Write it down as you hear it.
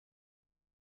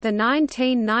The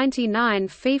 1999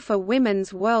 FIFA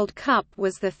Women's World Cup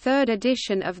was the third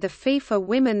edition of the FIFA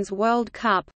Women's World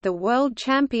Cup, the world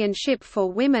championship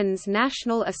for women's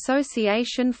national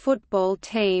association football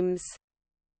teams.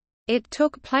 It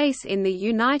took place in the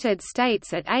United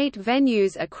States at 8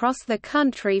 venues across the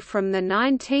country from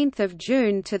 19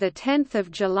 June to 10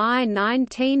 July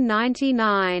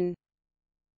 1999.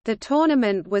 The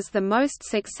tournament was the most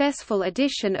successful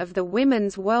edition of the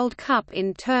Women's World Cup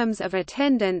in terms of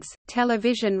attendance,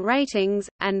 television ratings,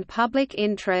 and public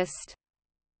interest.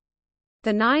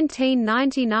 The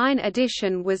 1999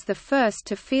 edition was the first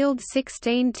to field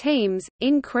 16 teams,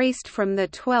 increased from the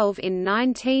 12 in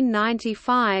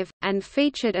 1995, and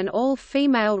featured an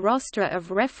all-female roster of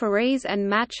referees and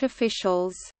match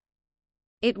officials.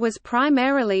 It was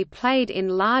primarily played in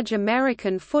large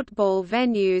American football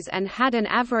venues and had an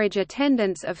average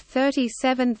attendance of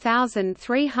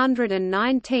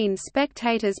 37,319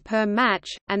 spectators per match,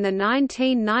 and the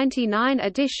 1999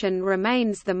 edition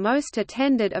remains the most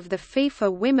attended of the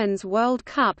FIFA Women's World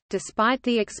Cup, despite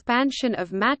the expansion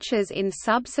of matches in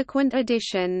subsequent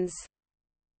editions.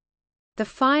 The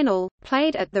final,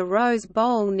 played at the Rose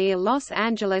Bowl near Los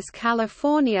Angeles,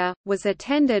 California, was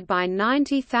attended by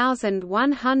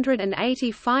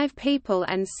 90,185 people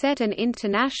and set an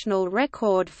international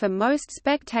record for most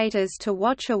spectators to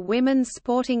watch a women's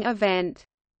sporting event.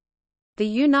 The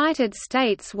United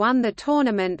States won the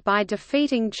tournament by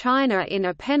defeating China in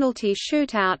a penalty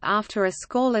shootout after a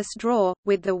scoreless draw,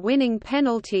 with the winning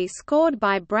penalty scored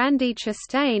by Brandi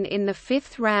Chastain in the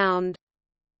fifth round.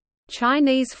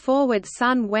 Chinese forward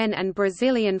Sun Wen and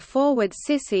Brazilian forward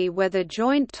Sissi were the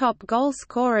joint top goal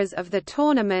scorers of the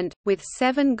tournament, with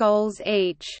 7 goals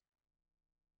each.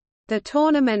 The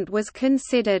tournament was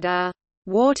considered a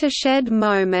watershed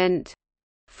moment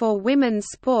for women's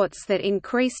sports that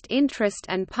increased interest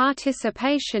and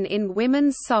participation in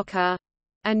women's soccer.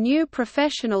 A new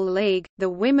professional league, the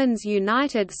Women's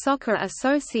United Soccer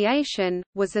Association,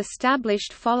 was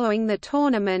established following the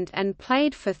tournament and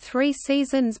played for 3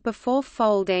 seasons before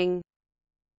folding.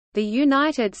 The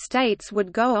United States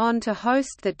would go on to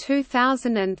host the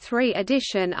 2003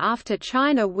 edition after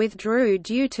China withdrew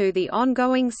due to the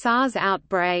ongoing SARS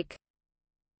outbreak.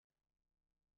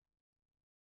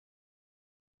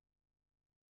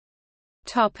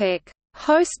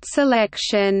 Host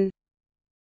selection.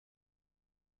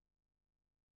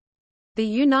 The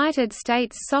United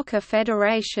States Soccer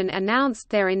Federation announced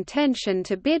their intention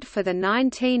to bid for the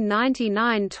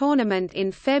 1999 tournament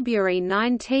in February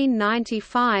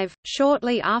 1995,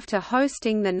 shortly after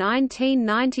hosting the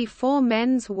 1994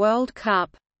 Men's World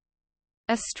Cup.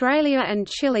 Australia and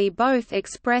Chile both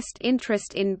expressed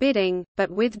interest in bidding, but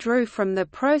withdrew from the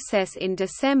process in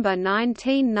December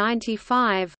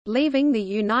 1995, leaving the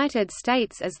United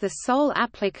States as the sole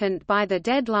applicant by the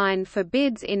deadline for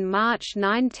bids in March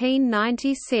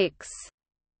 1996.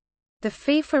 The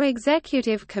FIFA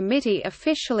Executive Committee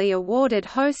officially awarded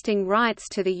hosting rights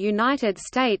to the United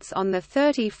States on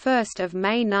 31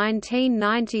 May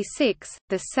 1996,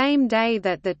 the same day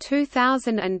that the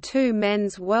 2002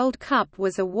 Men's World Cup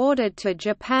was awarded to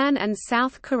Japan and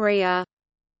South Korea.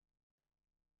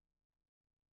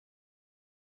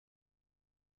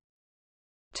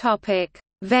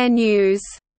 Venues.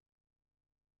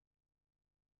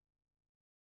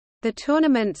 The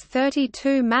tournament's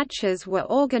 32 matches were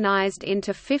organized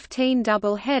into 15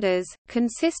 double-headers,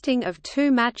 consisting of 2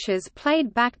 matches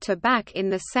played back-to-back in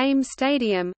the same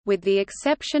stadium, with the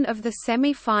exception of the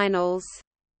semi-finals.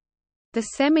 The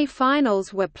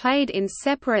semi-finals were played in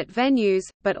separate venues,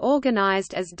 but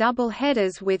organized as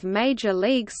double-headers with Major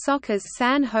League Soccer's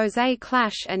San Jose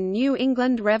Clash and New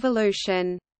England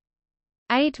Revolution.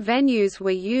 8 venues were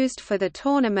used for the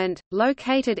tournament,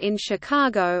 located in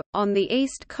Chicago, on the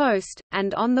East Coast,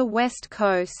 and on the West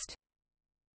Coast.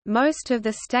 Most of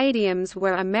the stadiums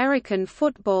were American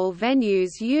football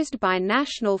venues used by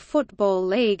National Football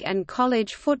League and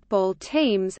college football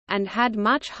teams, and had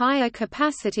much higher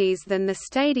capacities than the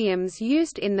stadiums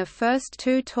used in the first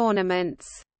 2 tournaments.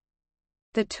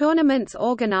 The tournament's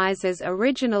organizers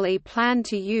originally planned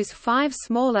to use 5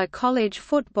 smaller college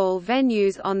football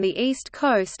venues on the East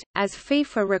Coast, as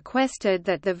FIFA requested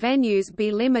that the venues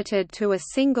be limited to a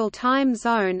single time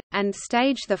zone, and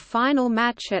stage the final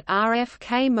match at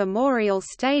RFK Memorial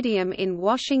Stadium in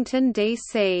Washington,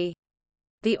 D.C.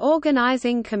 The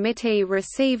organizing committee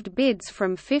received bids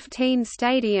from 15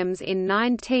 stadiums in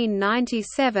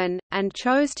 1997, and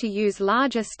chose to use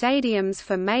larger stadiums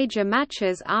for major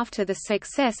matches after the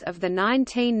success of the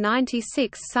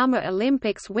 1996 Summer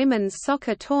Olympics women's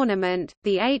soccer tournament.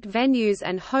 The 8 venues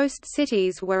and host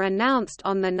cities were announced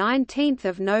on 19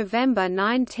 November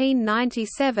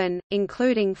 1997,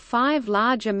 including 5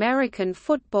 large American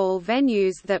football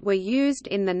venues that were used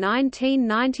in the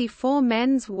 1994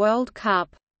 Men's World Cup.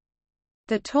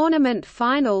 The tournament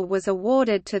final was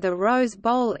awarded to the Rose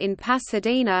Bowl in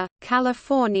Pasadena,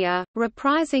 California,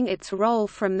 reprising its role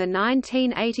from the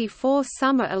 1984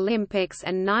 Summer Olympics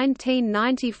and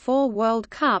 1994 World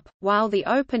Cup, while the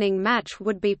opening match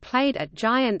would be played at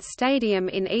Giant Stadium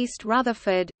in East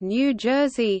Rutherford, New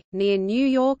Jersey, near New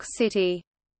York City.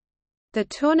 The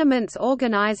tournament's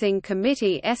organizing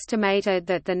committee estimated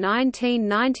that the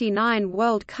 1999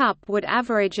 World Cup would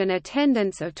average an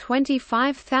attendance of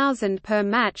 25,000 per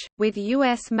match, with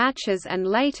U.S. matches and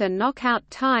later knockout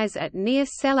ties at near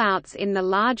sellouts in the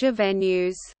larger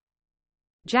venues.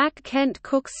 Jack Kent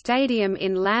Cooke Stadium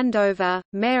in Landover,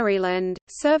 Maryland,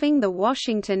 serving the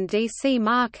Washington, D.C.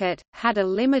 market, had a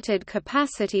limited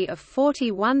capacity of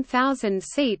 41,000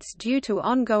 seats due to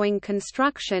ongoing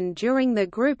construction during the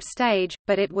group stage,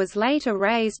 but it was later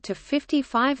raised to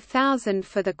 55,000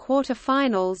 for the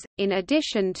quarterfinals. In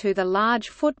addition to the large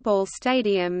football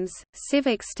stadiums,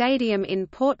 Civic Stadium in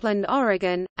Portland,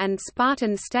 Oregon, and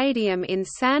Spartan Stadium in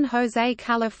San Jose,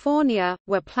 California,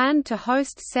 were planned to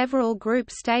host several group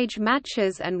stage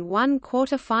matches and one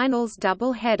quarterfinals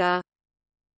doubleheader.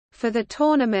 For the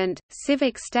tournament,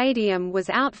 Civic Stadium was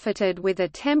outfitted with a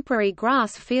temporary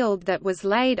grass field that was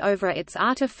laid over its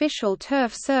artificial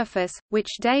turf surface, which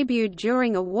debuted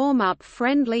during a warm-up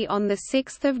friendly on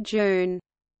 6 June.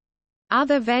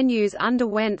 Other venues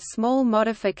underwent small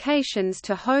modifications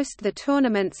to host the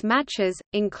tournament's matches,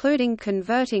 including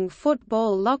converting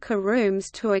football locker rooms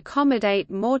to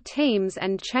accommodate more teams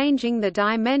and changing the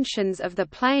dimensions of the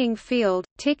playing field.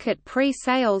 Ticket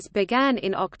pre-sales began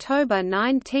in October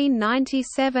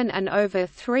 1997 and over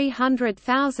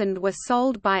 300,000 were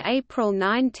sold by April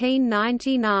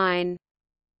 1999.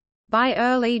 By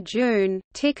early June,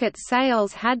 ticket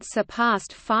sales had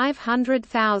surpassed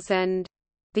 500,000.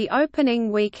 The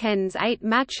opening weekend's 8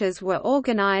 matches were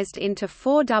organized into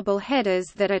 4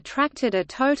 doubleheaders that attracted a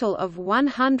total of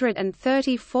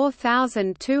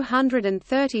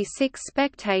 134,236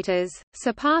 spectators,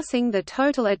 surpassing the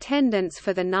total attendance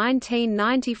for the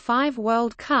 1995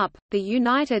 World Cup. The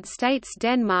United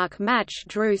States-Denmark match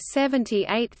drew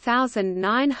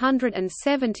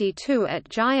 78,972 at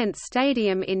Giant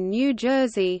Stadium in New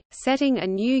Jersey, setting a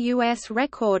new U.S.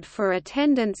 record for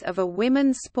attendance of a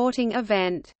women's sporting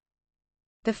event.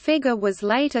 The figure was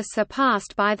later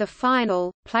surpassed by the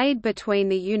final, played between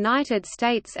the United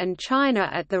States and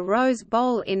China at the Rose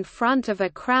Bowl in front of a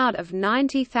crowd of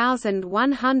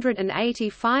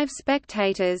 90,185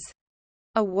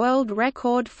 spectators—a world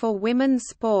record for women's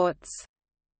sports.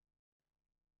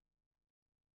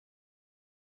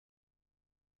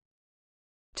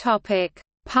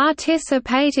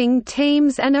 Participating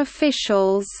teams and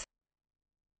officials.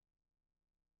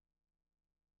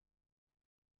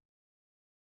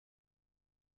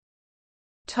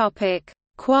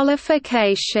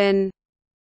 Qualification.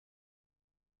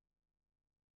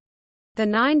 The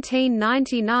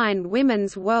 1999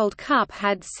 Women's World Cup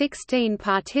had 16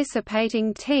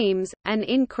 participating teams, an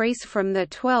increase from the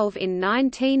 12 in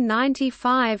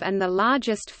 1995 and the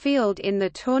largest field in the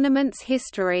tournament's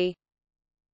history.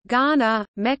 Ghana,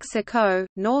 Mexico,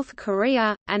 North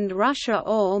Korea, and Russia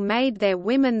all made their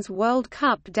Women's World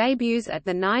Cup debuts at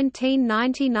the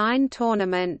 1999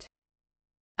 tournament.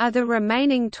 Of the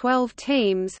remaining 12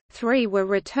 teams, 3 were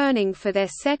returning for their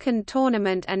second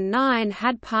tournament and 9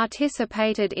 had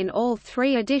participated in all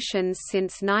 3 editions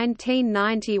since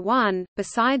 1991.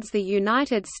 Besides the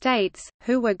United States,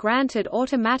 who were granted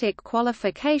automatic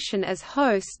qualification as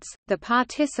hosts, the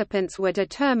participants were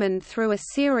determined through a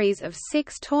series of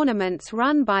 6 tournaments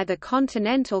run by the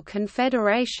Continental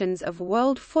Confederations of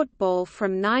World Football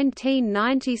from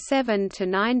 1997 to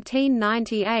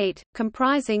 1998,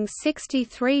 comprising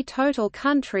 63 total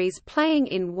countries playing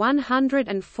in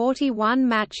 141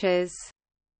 matches.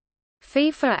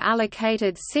 FIFA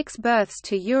allocated 6 berths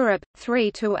to Europe,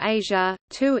 3 to Asia,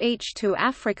 2 each to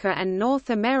Africa and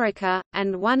North America,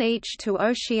 and 1 each to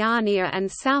Oceania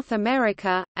and South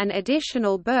America. An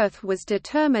additional berth was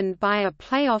determined by a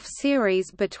playoff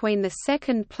series between the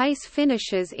second-place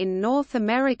finishers in North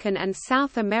American and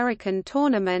South American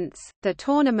tournaments. The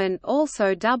tournament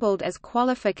also doubled as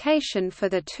qualification for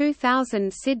the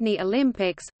 2000 Sydney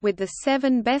Olympics, with the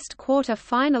 7 best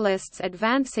quarter-finalists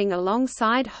advancing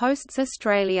alongside hosts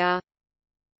Australia.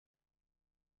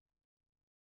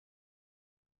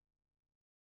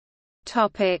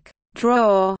 Topic: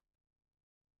 Draw.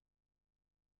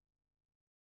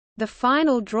 The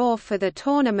final draw for the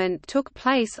tournament took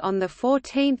place on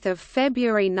 14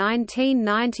 February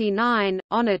 1999,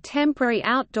 on a temporary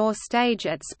outdoor stage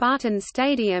at Spartan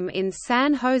Stadium in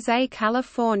San Jose,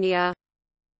 California.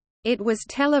 It was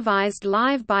televised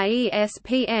live by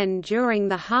ESPN during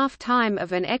the halftime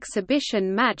of an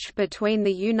exhibition match between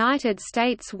the United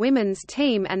States women's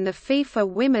team and the FIFA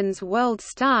Women's World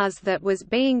Stars that was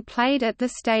being played at the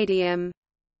stadium.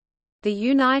 The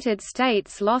United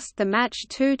States lost the match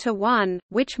 2-1,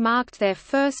 which marked their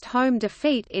first home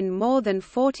defeat in more than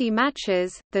 40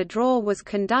 matches. The draw was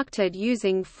conducted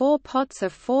using 4 pots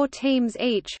of 4 teams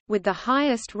each, with the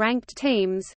highest ranked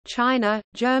teams, China,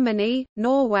 Germany,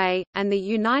 Norway, and the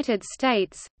United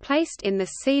States, placed in the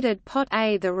seeded pot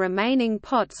A. The remaining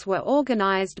pots were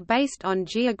organized based on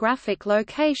geographic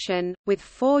location, with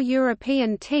 4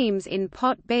 European teams in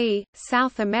pot B,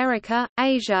 South America,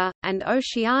 Asia, and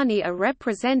Oceania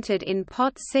represented in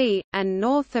Pot C, and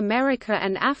North America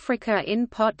and Africa in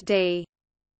Pot D.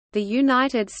 The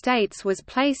United States was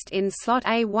placed in slot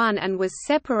A1 and was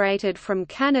separated from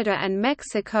Canada and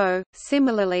Mexico.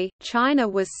 Similarly, China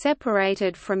was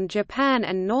separated from Japan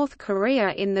and North Korea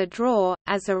in the draw.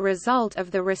 As a result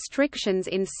of the restrictions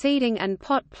in seeding and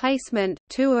pot placement,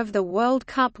 2 of the World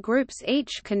Cup groups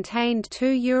each contained 2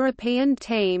 European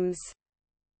teams.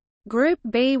 Group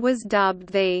B was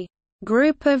dubbed the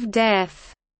Group of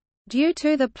Death due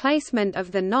to the placement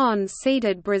of the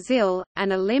non-seeded Brazil,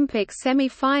 an Olympic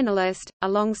semi-finalist,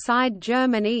 alongside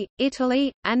Germany,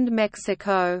 Italy, and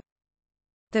Mexico.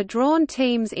 The drawn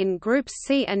teams in Groups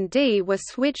C and D were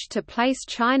switched to place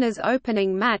China's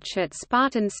opening match at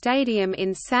Spartan Stadium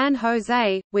in San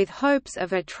Jose, with hopes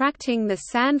of attracting the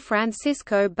San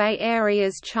Francisco Bay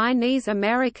Area's Chinese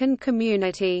American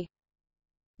community.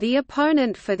 The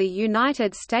opponent for the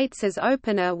United States'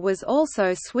 opener was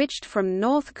also switched from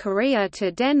North Korea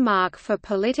to Denmark for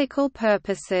political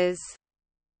purposes.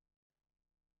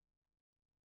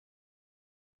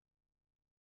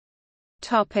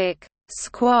 Topic: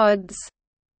 Squads.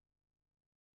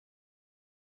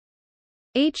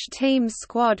 Each team's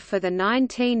squad for the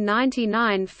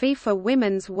 1999 FIFA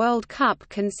Women's World Cup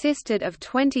consisted of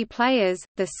 20 players,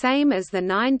 the same as the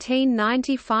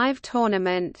 1995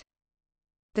 tournament.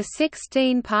 The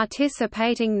 16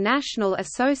 participating national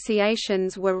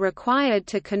associations were required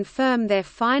to confirm their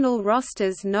final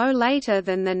rosters no later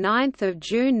than 9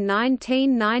 June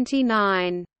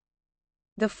 1999.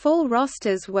 The full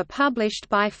rosters were published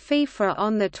by FIFA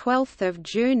on 12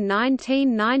 June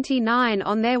 1999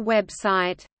 on their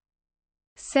website.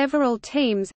 Several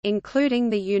teams, including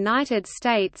the United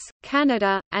States,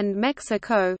 Canada, and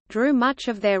Mexico, drew much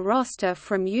of their roster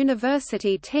from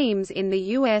university teams in the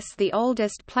US. The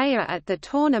oldest player at the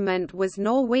tournament was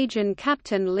Norwegian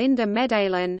captain Linda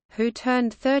Medalen, who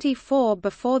turned 34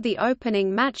 before the opening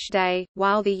matchday,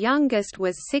 while the youngest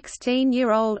was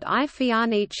 16-year-old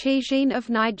Ifeanyi Chijin of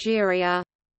Nigeria.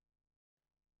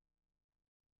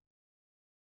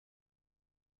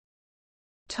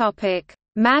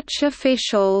 Match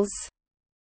officials.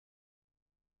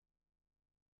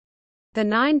 The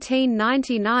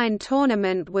 1999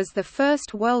 tournament was the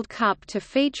first World Cup to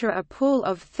feature a pool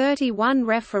of 31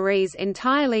 referees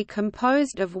entirely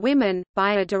composed of women,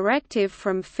 by a directive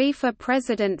from FIFA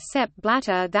President Sepp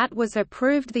Blatter that was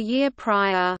approved the year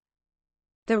prior.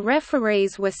 The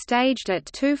referees were staged at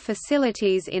 2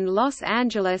 facilities in Los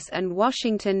Angeles and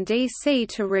Washington, D.C.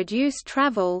 to reduce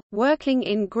travel, working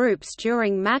in groups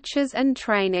during matches and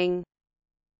training.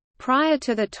 Prior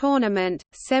to the tournament,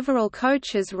 several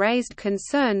coaches raised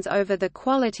concerns over the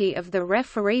quality of the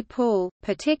referee pool,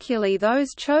 particularly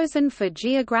those chosen for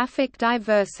geographic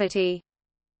diversity.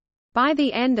 By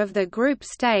the end of the group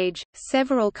stage,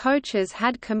 several coaches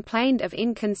had complained of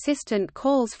inconsistent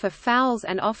calls for fouls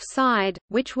and offside,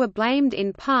 which were blamed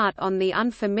in part on the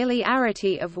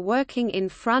unfamiliarity of working in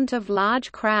front of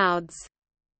large crowds.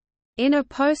 In a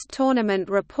post-tournament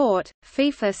report,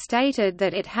 FIFA stated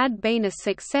that it had been a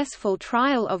successful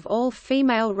trial of all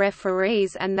female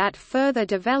referees and that further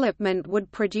development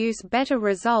would produce better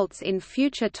results in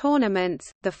future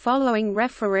tournaments. The following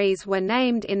referees were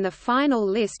named in the final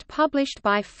list published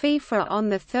by FIFA on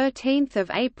the 13th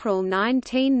of April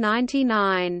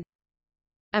 1999.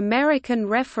 American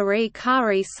referee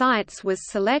Kari Seitz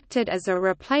was selected as a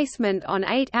replacement on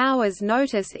 8 hours'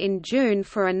 notice in June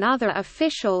for another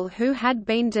official who had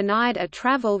been denied a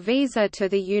travel visa to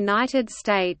the United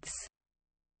States.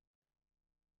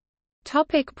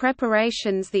 Topic: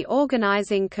 preparations. The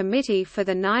organizing committee for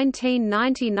the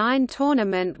 1999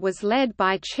 tournament was led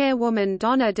by chairwoman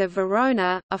Donna de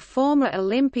Verona, a former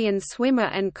Olympian swimmer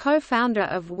and co-founder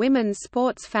of Women's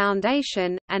Sports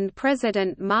Foundation, and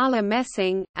President Marla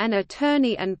Messing, an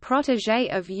attorney and protégé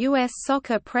of U.S.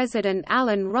 Soccer President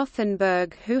Alan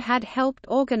Rothenberg, who had helped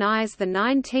organize the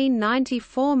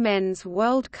 1994 Men's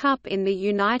World Cup in the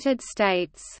United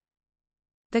States.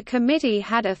 The committee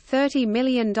had a $30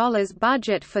 million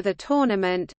budget for the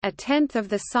tournament, a tenth of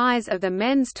the size of the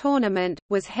men's tournament,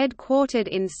 was headquartered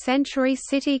in Century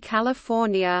City,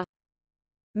 California.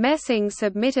 Messing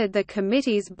submitted the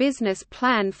committee's business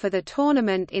plan for the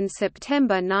tournament in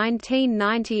September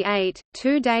 1998,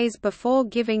 2 days before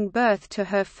giving birth to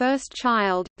her first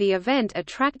child. The event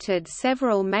attracted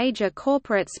several major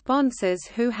corporate sponsors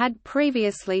who had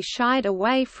previously shied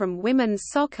away from women's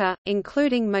soccer,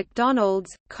 including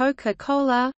McDonald's,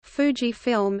 Coca-Cola,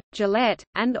 Fujifilm, Gillette,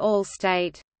 and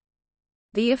Allstate.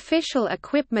 The official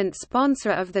equipment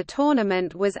sponsor of the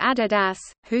tournament was Adidas,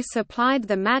 who supplied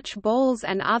the match balls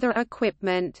and other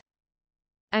equipment.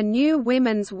 A new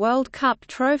Women's World Cup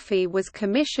trophy was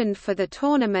commissioned for the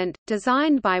tournament,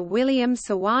 designed by William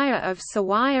Sawyer of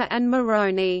Sawyer and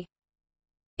Maroney.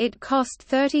 It cost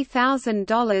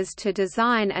 $30,000 to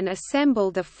design and assemble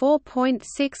the 4.6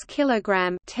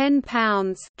 kg (10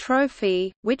 pounds)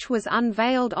 trophy, which was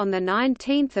unveiled on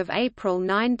 19 April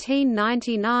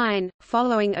 1999,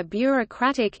 following a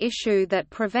bureaucratic issue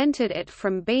that prevented it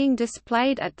from being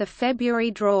displayed at the February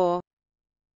draw.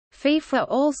 FIFA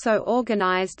also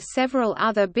organized several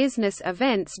other business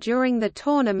events during the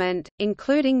tournament,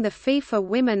 including the FIFA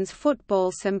Women's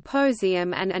Football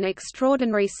Symposium and an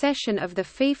extraordinary session of the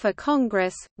FIFA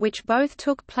Congress, which both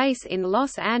took place in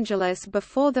Los Angeles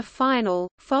before the final.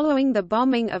 Following the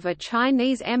bombing of a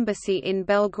Chinese embassy in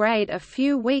Belgrade a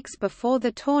few weeks before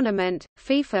the tournament,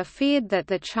 FIFA feared that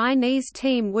the Chinese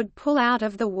team would pull out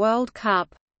of the World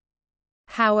Cup.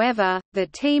 However, the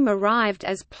team arrived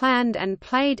as planned and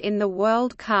played in the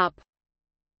World Cup.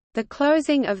 The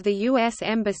closing of the U.S.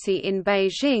 Embassy in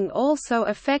Beijing also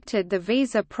affected the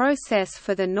visa process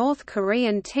for the North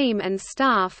Korean team and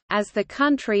staff, as the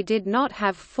country did not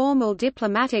have formal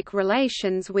diplomatic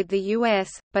relations with the U.S.,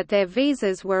 but their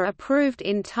visas were approved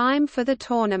in time for the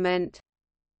tournament.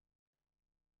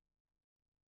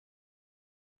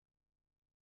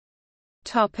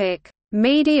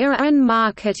 Media and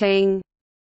marketing.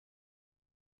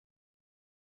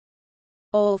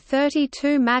 All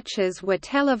 32 matches were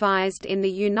televised in the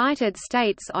United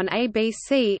States on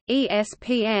ABC,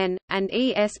 ESPN, and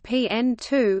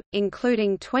ESPN2,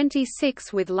 including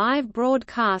 26 with live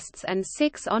broadcasts and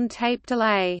 6 on tape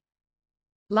delay.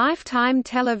 Lifetime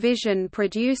Television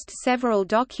produced several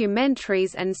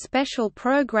documentaries and special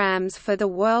programs for the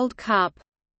World Cup.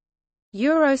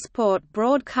 Eurosport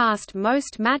broadcast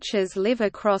most matches live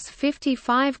across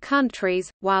 55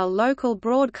 countries, while local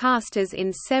broadcasters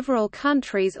in several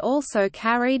countries also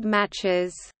carried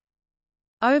matches.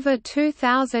 Over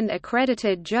 2,000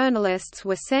 accredited journalists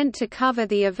were sent to cover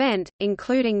the event,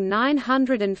 including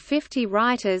 950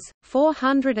 writers,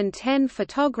 410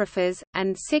 photographers,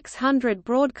 and 600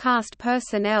 broadcast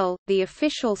personnel. The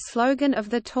official slogan of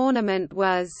the tournament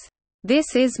was,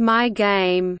 "This is my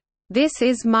game. This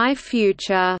is my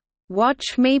future.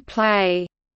 Watch me play,"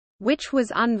 which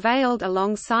was unveiled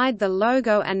alongside the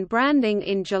logo and branding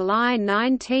in July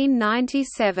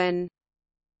 1997.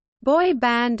 Boy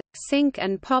band, sync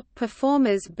and pop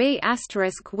performers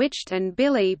B*Wicht and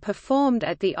Billy performed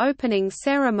at the opening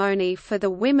ceremony for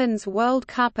the Women's World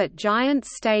Cup at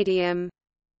Giants Stadium.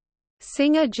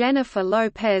 Singer Jennifer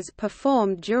Lopez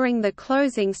performed during the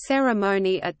closing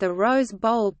ceremony at the Rose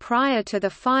Bowl prior to the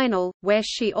final, where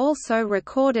she also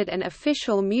recorded an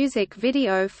official music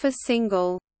video for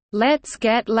single, "Let's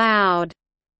Get Loud."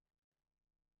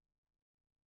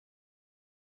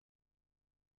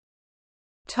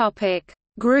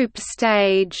 Group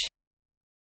stage.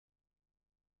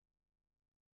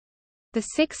 The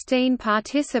 16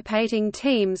 participating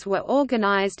teams were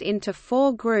organized into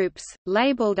 4 groups,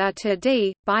 labeled A to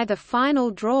D, by the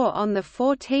final draw on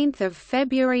 14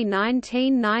 February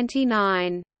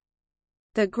 1999.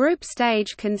 The group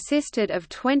stage consisted of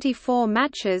 24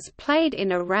 matches played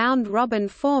in a round-robin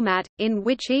format, in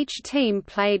which each team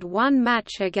played one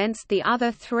match against the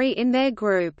other 3 in their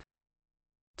group.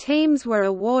 Teams were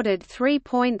awarded 3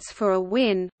 points for a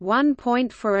win, 1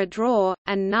 point for a draw,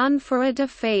 and none for a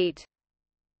defeat.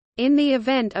 In the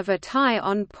event of a tie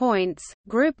on points,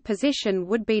 group position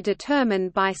would be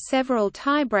determined by several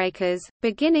tiebreakers,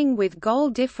 beginning with goal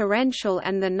differential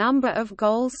and the number of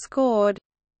goals scored.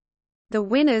 The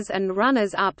winners and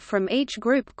runners-up from each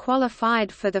group qualified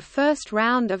for the first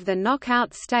round of the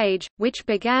knockout stage, which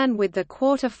began with the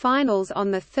quarter-finals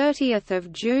on 30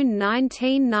 June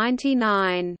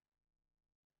 1999.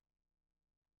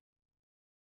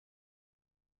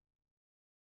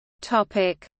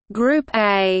 Group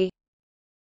A.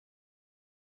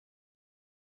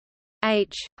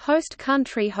 H. Host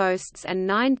country hosts and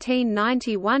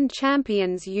 1991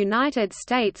 champions United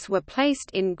States were placed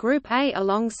in Group A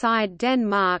alongside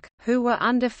Denmark, who were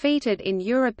undefeated in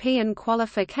European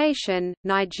qualification,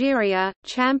 Nigeria,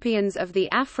 champions of the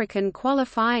African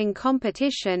qualifying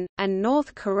competition, and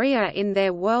North Korea in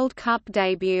their World Cup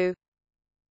debut.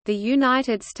 The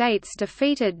United States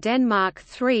defeated Denmark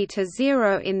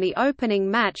 3-0 in the opening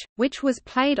match, which was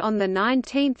played on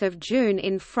 19 June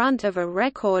in front of a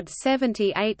record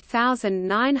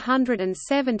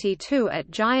 78,972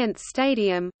 at Giant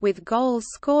Stadium, with goals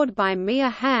scored by Mia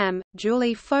Hamm,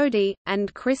 Julie Fody,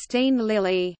 and Christine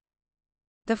Lilly.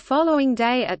 The following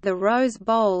day at the Rose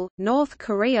Bowl, North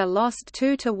Korea lost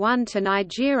 2-1 to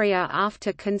Nigeria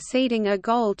after conceding a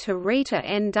goal to Rita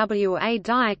Nwa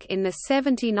Dyke in the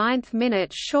 79th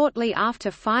minute shortly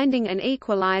after finding an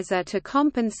equalizer to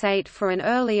compensate for an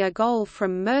earlier goal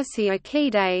from Mercy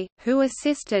Akide, who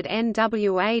assisted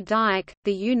Nwa Dyke.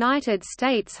 The United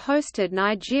States hosted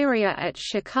Nigeria at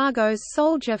Chicago's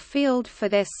Soldier Field for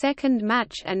their second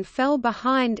match and fell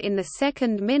behind in the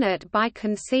second minute by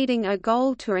conceding a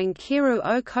goal to Nkiru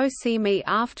Okosimi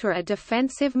after a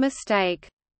defensive mistake.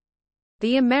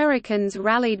 The Americans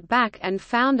rallied back and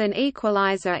found an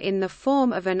equalizer in the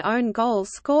form of an own goal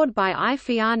scored by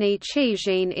Ifeanyi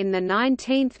Chijin in the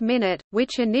 19th minute,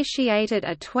 which initiated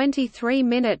a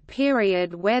 23-minute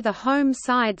period where the home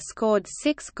side scored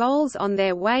 6 goals on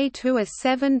their way to a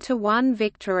 7-1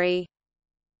 victory.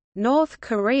 North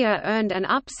Korea earned an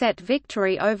upset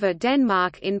victory over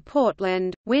Denmark in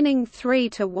Portland, winning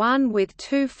 3-1 with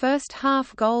 2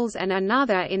 first-half goals and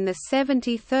another in the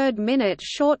 73rd minute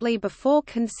shortly before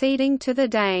conceding to the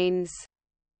Danes.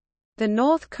 The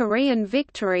North Korean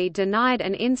victory denied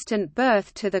an instant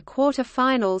berth to the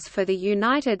quarter-finals for the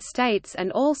United States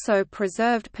and also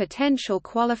preserved potential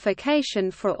qualification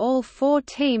for all 4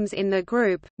 teams in the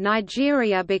group.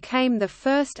 Nigeria became the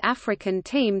first African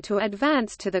team to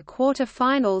advance to the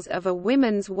quarter-finals of a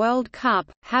Women's World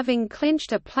Cup, having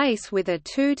clinched a place with a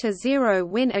 2-0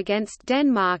 win against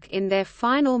Denmark in their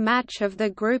final match of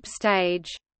the group stage.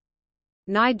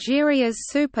 Nigeria's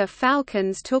Super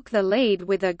Falcons took the lead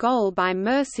with a goal by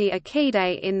Mercy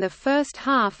Akide in the first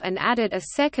half and added a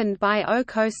second by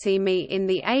Okosimi in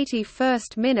the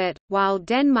 81st minute, while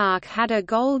Denmark had a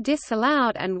goal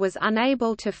disallowed and was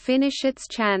unable to finish its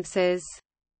chances.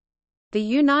 The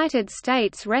United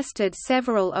States rested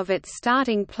several of its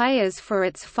starting players for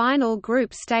its final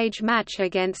group stage match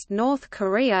against North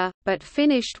Korea, but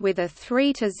finished with a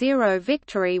 3-0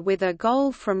 victory with a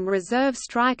goal from reserve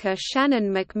striker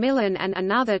Shannon McMillan and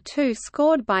another 2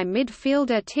 scored by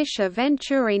midfielder Tisha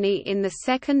Venturini in the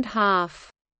second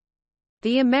half.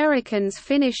 The Americans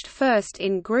finished first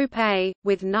in Group A,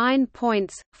 with 9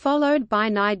 points, followed by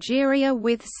Nigeria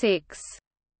with 6.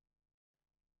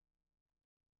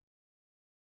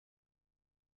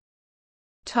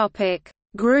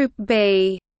 Group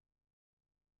B.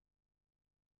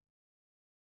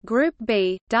 Group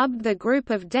B, dubbed the Group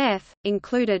of Death,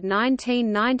 included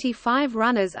 1995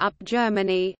 runners-up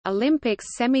Germany,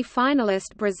 Olympics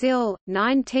semi-finalist Brazil,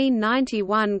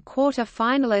 1991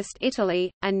 quarter-finalist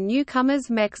Italy, and newcomers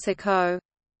Mexico.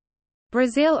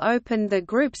 Brazil opened the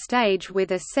group stage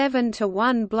with a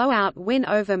 7-1 blowout win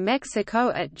over Mexico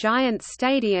at Giant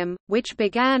Stadium, which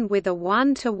began with a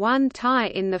 1-1 tie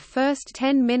in the first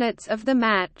 10 minutes of the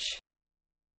match.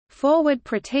 Forward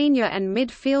Pratinha and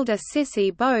midfielder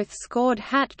Sissi both scored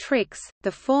hat-tricks,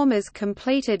 the former's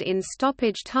completed in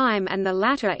stoppage time and the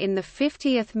latter in the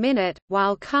 50th minute,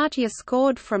 while Katja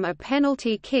scored from a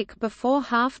penalty kick before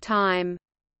half-time.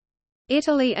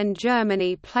 Italy and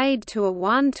Germany played to a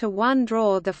 1-1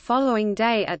 draw the following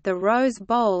day at the Rose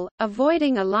Bowl,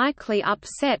 avoiding a likely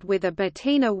upset with a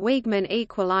Bettina Wiegmann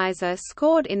equaliser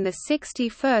scored in the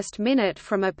 61st minute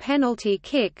from a penalty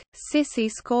kick. Sissi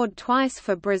scored twice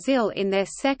for Brazil in their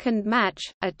second match,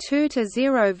 a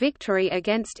 2-0 victory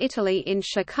against Italy in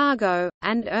Chicago,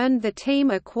 and earned the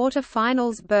team a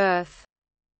quarter-finals berth.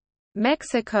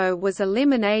 Mexico was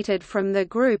eliminated from the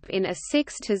group in a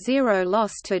 6-0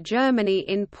 loss to Germany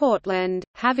in Portland,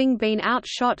 having been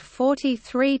outshot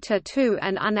 43-2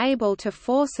 and unable to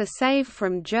force a save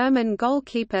from German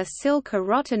goalkeeper Silke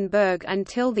Rottenberg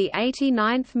until the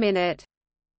 89th minute.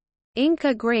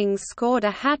 Inka Grings scored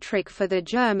a hat-trick for the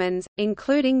Germans,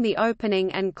 including the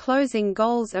opening and closing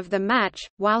goals of the match,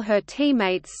 while her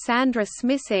teammates Sandra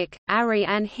Smisek,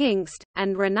 Ariane Hingst,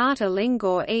 and Renata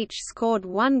Lingor each scored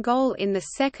one goal in the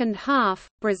second half.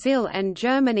 Brazil and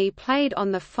Germany played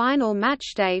on the final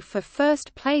matchday for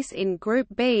first place in Group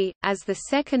B, as the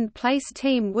second-place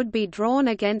team would be drawn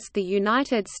against the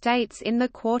United States in the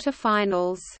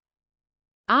quarter-finals.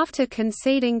 After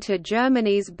conceding to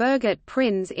Germany's Birgit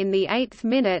Prinz in the 8th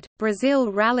minute,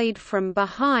 Brazil rallied from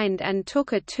behind and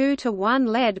took a 2-1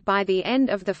 lead by the end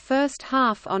of the first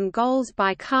half on goals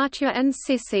by Katja and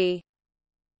Sissi.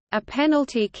 A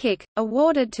penalty kick,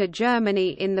 awarded to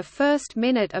Germany in the first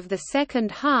minute of the second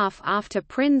half after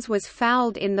Prinz was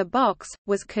fouled in the box,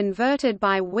 was converted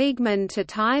by Wiegmann to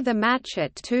tie the match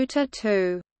at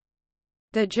 2-2.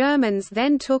 The Germans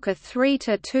then took a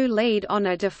 3-2 lead on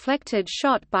a deflected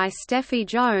shot by Steffi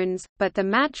Jones, but the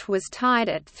match was tied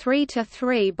at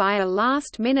 3-3 by a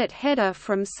last-minute header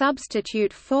from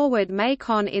substitute forward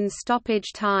Macon in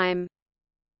stoppage time.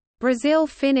 Brazil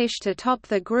finished atop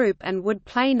the group and would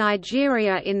play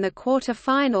Nigeria in the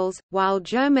quarter-finals, while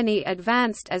Germany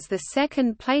advanced as the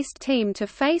second-placed team to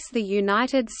face the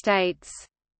United States.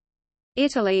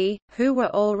 Italy, who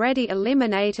were already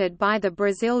eliminated by the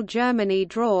Brazil-Germany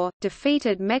draw,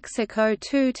 defeated Mexico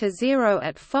 2-0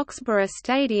 at Foxborough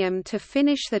Stadium to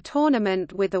finish the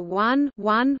tournament with a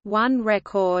 1-1-1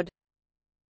 record.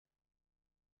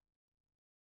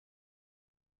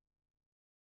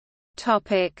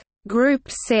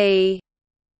 Group C.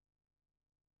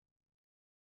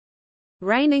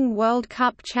 Reigning World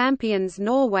Cup champions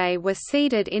Norway were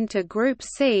seeded into Group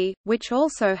C, which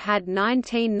also had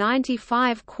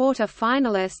 1995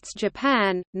 quarter-finalists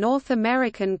Japan, North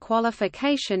American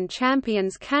qualification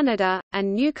champions Canada,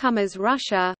 and newcomers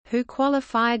Russia, who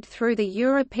qualified through the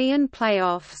European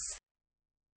playoffs.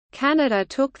 Canada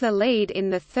took the lead in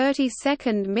the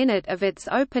 32nd minute of its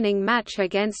opening match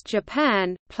against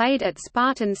Japan, played at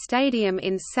Spartan Stadium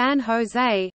in San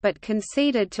Jose, but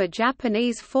conceded to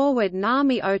Japanese forward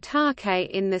Nami Otake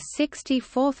in the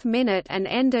 64th minute and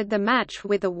ended the match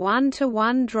with a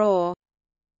 1-1 draw.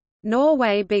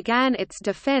 Norway began its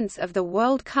defense of the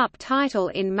World Cup title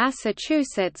in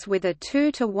Massachusetts with a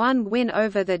 2-1 win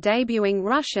over the debuting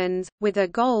Russians, with a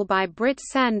goal by Britt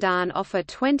Sandarn off a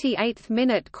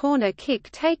 28th-minute corner kick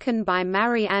taken by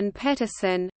Marianne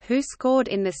Pettersson, who scored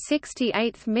in the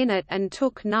 68th minute and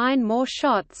took 9 more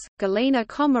shots. Galina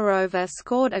Komarova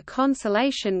scored a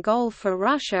consolation goal for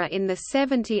Russia in the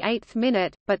 78th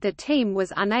minute, but the team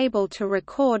was unable to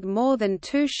record more than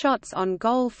 2 shots on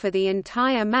goal for the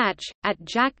entire match. At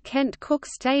Jack Kent Cooke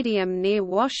Stadium near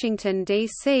Washington,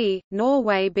 D.C.,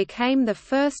 Norway became the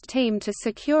first team to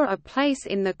secure a place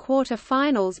in the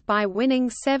quarter-finals by winning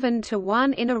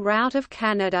 7-1 in a rout of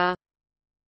Canada.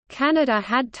 Canada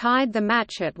had tied the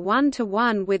match at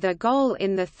 1-1 with a goal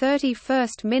in the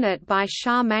 31st minute by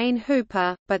Charmaine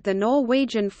Hooper, but the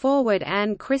Norwegian forward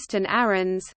Anne Kristen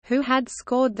Ahrens, who had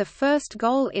scored the first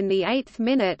goal in the 8th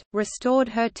minute, restored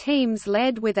her team's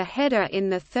lead with a header in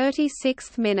the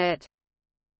 36th minute.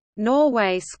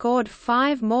 Norway scored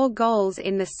 5 more goals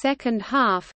in the second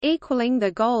half, equaling the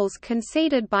goals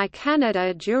conceded by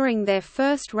Canada during their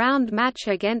first-round match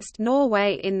against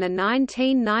Norway in the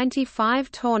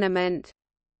 1995 tournament.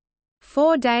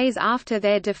 4 days after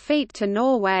their defeat to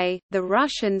Norway, the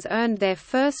Russians earned their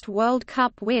first World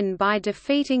Cup win by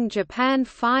defeating Japan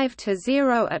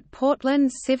 5-0 at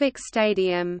Portland's Civic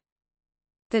Stadium.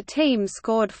 The team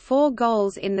scored 4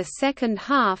 goals in the second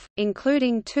half,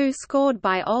 including 2 scored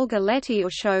by Olga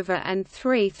Letyushova and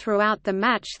 3 throughout the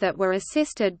match that were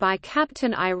assisted by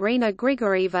captain Irina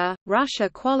Grigorieva. Russia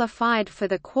qualified for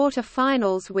the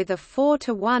quarter-finals with a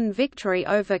 4-1 victory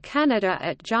over Canada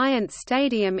at Giant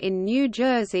Stadium in New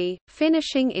Jersey,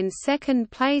 finishing in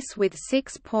second place with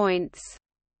 6 points.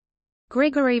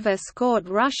 Grigorieva scored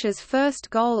Russia's first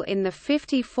goal in the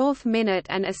 54th minute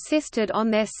and assisted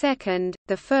on their second,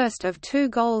 the first of two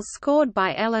goals scored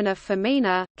by Elena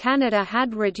Fomina. Canada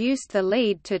had reduced the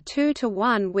lead to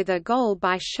 2-1 with a goal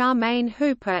by Charmaine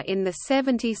Hooper in the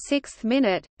 76th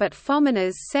minute, but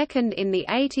Fomina's second in the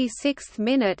 86th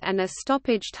minute and a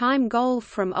stoppage-time goal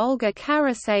from Olga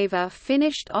Karaseva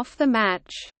finished off the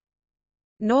match.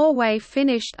 Norway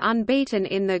finished unbeaten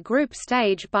in the group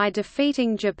stage by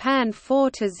defeating Japan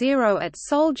 4-0 at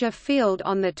Soldier Field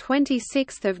on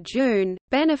 26 June,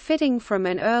 benefiting from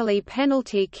an early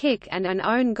penalty kick and an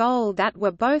own goal that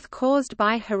were both caused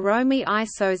by Hiromi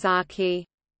Isozaki.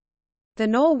 The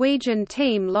Norwegian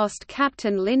team lost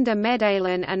captain Linda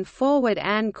Medalen and forward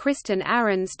Anne Kristen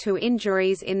Ahrens to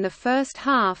injuries in the first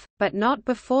half, but not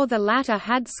before the latter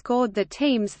had scored the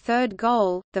team's third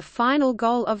goal. The final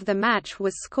goal of the match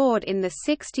was scored in the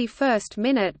 61st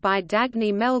minute by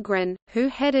Dagny Melgren, who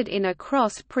headed in a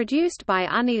cross produced by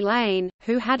Unni Lane,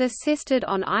 who had assisted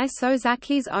on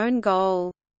Isozaki's own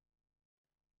goal.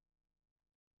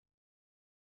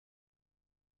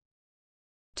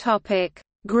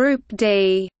 Group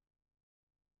D.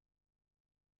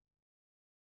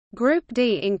 Group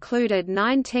D included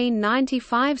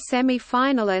 1995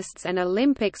 semi-finalists and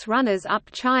Olympics runners-up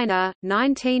China,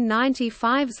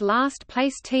 1995's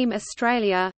last-place team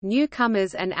Australia,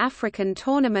 newcomers and African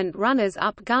tournament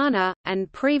runners-up Ghana,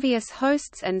 and previous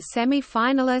hosts and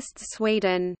semi-finalists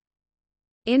Sweden.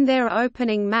 In their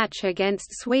opening match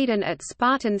against Sweden at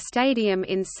Spartan Stadium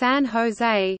in San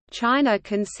Jose, China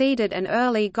conceded an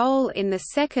early goal in the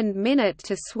second minute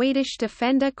to Swedish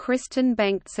defender Christian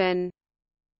Bengtsson.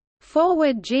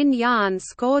 Forward Jin Yan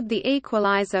scored the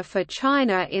equaliser for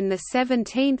China in the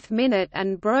 17th minute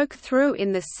and broke through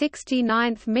in the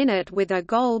 69th minute with a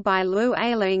goal by Lu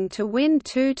Ailing to win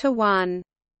 2-1.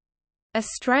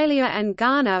 Australia and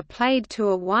Ghana played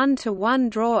to a 1-1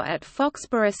 draw at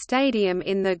Foxborough Stadium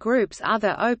in the group's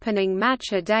other opening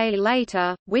match a day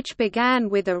later, which began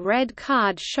with a red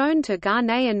card shown to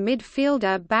Ghanaian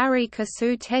midfielder Barry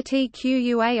Kasu Teti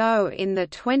Quao in the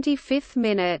 25th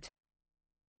minute.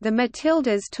 The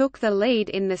Matildas took the lead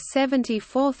in the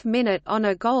 74th minute on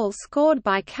a goal scored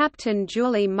by captain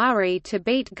Julie Murray to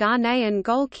beat Ghanaian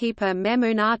goalkeeper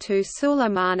Memunatu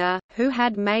Sulemana, who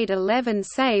had made 11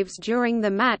 saves during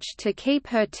the match to keep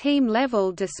her team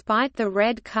level despite the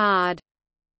red card.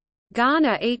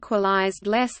 Ghana equalised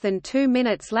less than 2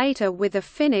 minutes later with a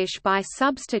finish by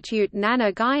substitute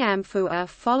Nana Gyamfua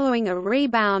following a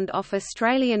rebound off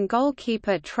Australian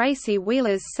goalkeeper Tracy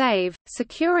Wheeler's save,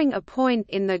 securing a point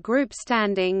in the group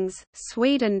standings.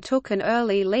 Sweden took an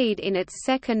early lead in its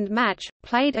second match,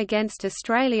 played against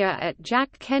Australia at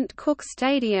Jack Kent Cooke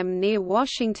Stadium near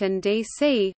Washington,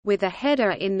 D.C., with a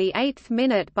header in the 8th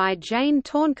minute by Jane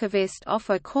Tornquist off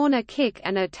a corner kick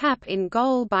and a tap-in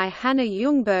goal by Hannah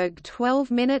Ljungberg 12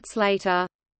 minutes later.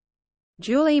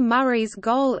 Julie Murray's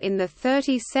goal in the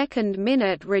 32nd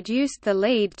minute reduced the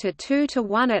lead to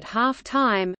 2-1 at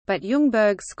half-time, but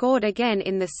Ljungberg scored again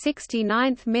in the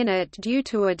 69th minute due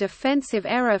to a defensive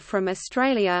error from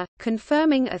Australia,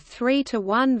 confirming a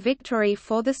 3-1 victory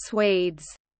for the Swedes.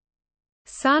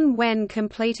 Sun Wen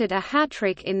completed a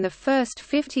hat-trick in the first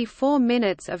 54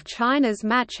 minutes of China's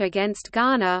match against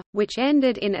Ghana, which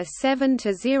ended in a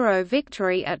 7-0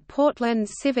 victory at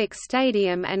Portland's Civic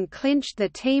Stadium and clinched the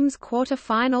team's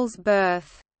quarter-finals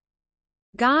berth.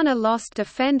 Ghana lost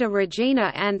defender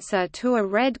Regina Ansah to a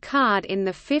red card in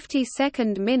the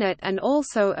 52nd minute and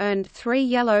also earned 3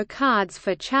 yellow cards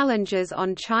for challenges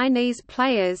on Chinese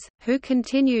players, who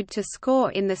continued to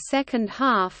score in the second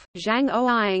half. Zhang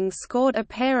Ouyang scored a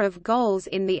pair of goals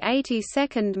in the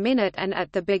 82nd minute and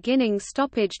at the beginning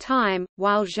stoppage time,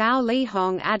 while Zhao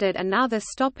Lihong added another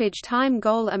stoppage time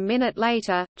goal a minute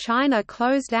later. China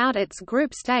closed out its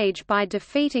group stage by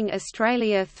defeating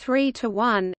Australia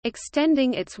 3-1, extending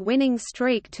its winning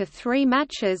streak to 3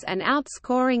 matches and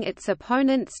outscoring its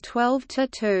opponents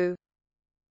 12-2.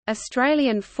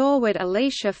 Australian forward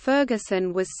Alicia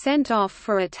Ferguson was sent off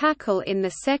for a tackle in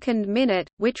the 2nd minute,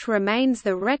 which remains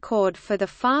the record for the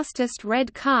fastest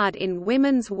red card in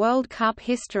Women's World Cup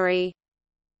history.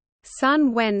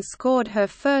 Sun Wen scored her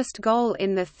first goal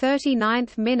in the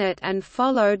 39th minute and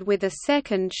followed with a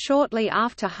second shortly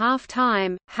after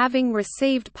half-time, having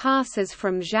received passes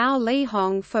from Zhao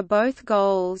Lihong for both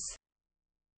goals.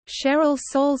 Cheryl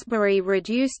Salisbury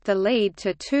reduced the lead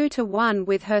to 2-1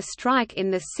 with her strike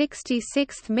in the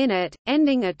 66th minute,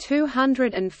 ending a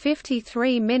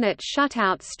 253-minute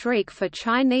shutout streak for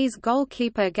Chinese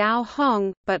goalkeeper Gao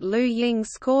Hong, but Lu Ying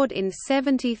scored in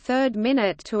 73rd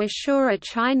minute to assure a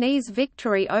Chinese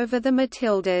victory over the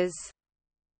Matildas.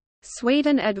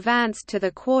 Sweden advanced to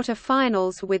the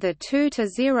quarter-finals with a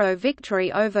 2–0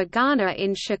 victory over Ghana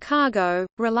in Chicago,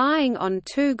 relying on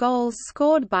 2 goals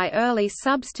scored by early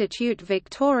substitute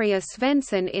Victoria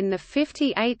Svensson in the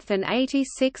 58th and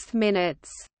 86th minutes.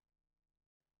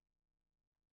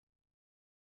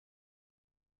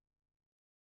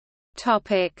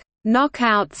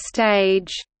 Knockout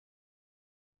stage.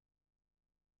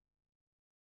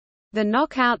 The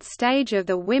knockout stage of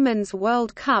the Women's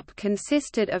World Cup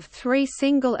consisted of 3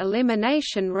 single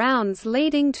elimination rounds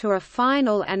leading to a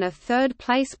final and a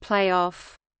third-place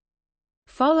playoff.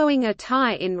 Following a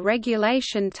tie in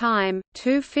regulation time,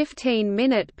 2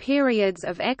 15-minute periods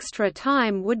of extra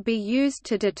time would be used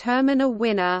to determine a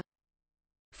winner.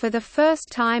 For the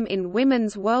first time in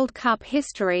Women's World Cup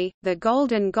history, the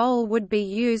golden goal would be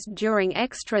used during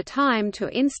extra time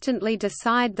to instantly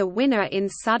decide the winner in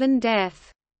sudden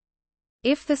death.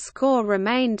 If the score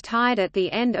remained tied at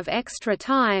the end of extra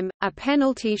time, a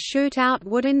penalty shootout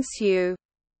would ensue.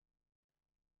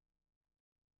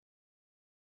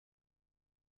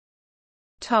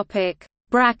 Topic: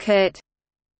 Bracket.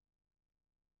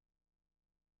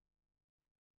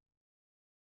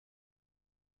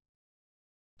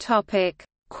 Topic: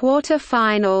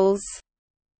 Quarterfinals.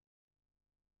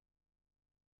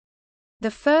 The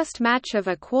first match of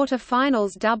a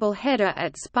quarter-finals doubleheader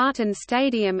at Spartan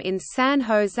Stadium in San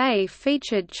Jose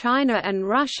featured China and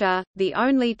Russia, the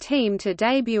only team to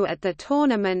debut at the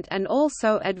tournament and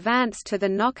also advance to the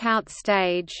knockout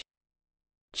stage.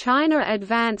 China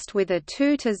advanced with a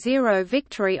 2–0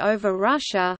 victory over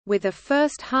Russia, with a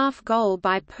first-half goal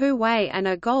by Pu Wei and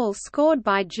a goal scored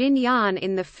by Jin Yan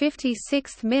in the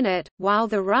 56th minute, while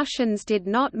the Russians did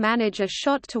not manage a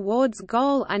shot towards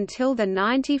goal until the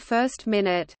 91st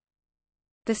minute.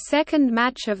 The second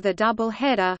match of the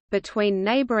doubleheader, between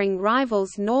neighbouring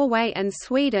rivals Norway and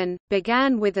Sweden,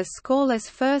 began with a scoreless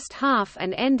first half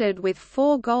and ended with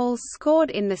 4 goals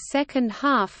scored in the second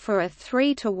half for a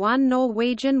 3–1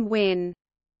 Norwegian win.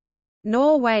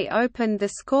 Norway opened the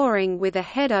scoring with a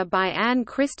header by Anne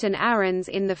Kristen Ahrens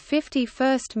in the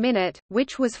 51st minute,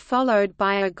 which was followed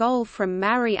by a goal from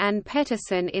Marianne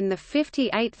Pettersson in the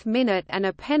 58th minute and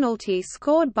a penalty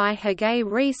scored by Hege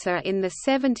Riise in the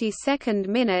 72nd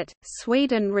minute.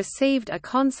 Sweden received a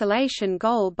consolation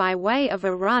goal by way of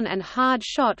a run and hard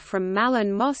shot from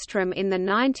Malin Mostrom in the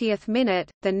 90th minute.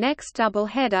 The next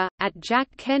doubleheader, at Jack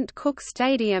Kent Cooke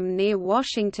Stadium near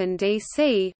Washington,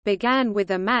 D.C., began with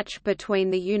a match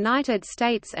between the United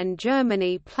States and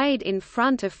Germany played in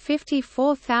front of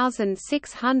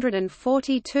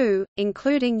 54,642,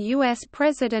 including U.S.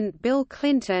 President Bill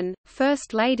Clinton,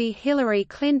 First Lady Hillary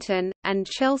Clinton, and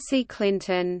Chelsea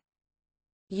Clinton.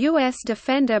 U.S.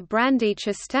 defender Brandi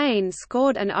Chastain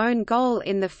scored an own goal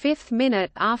in the 5th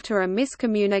minute after a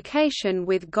miscommunication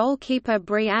with goalkeeper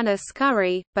Brianna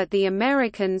Scurry, but the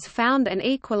Americans found an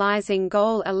equalizing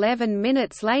goal 11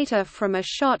 minutes later from a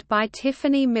shot by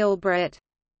Tiffany Milbrett.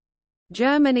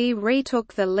 Germany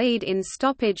retook the lead in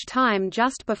stoppage time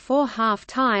just before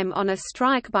half-time on a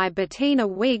strike by Bettina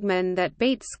Wiegmann that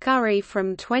beat Scurry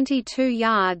from 22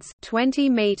 yards 20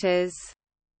 meters.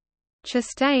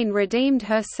 Chastain redeemed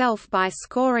herself by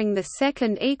scoring the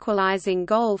second equalizing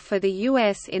goal for the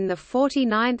U.S. in the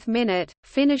 49th minute,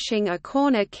 finishing a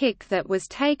corner kick that was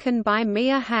taken by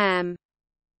Mia Hamm.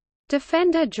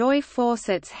 Defender Joy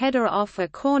Fawcett's header off a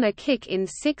corner kick in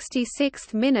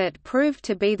 66th minute proved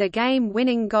to be the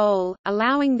game-winning goal,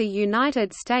 allowing the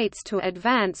United States to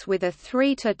advance with a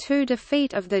 3–2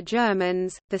 defeat of the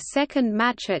Germans. The second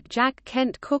match at Jack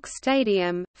Kent Cooke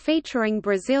Stadium, featuring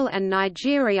Brazil and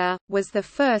Nigeria, was the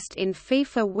first in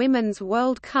FIFA Women's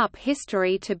World Cup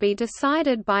history to be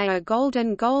decided by a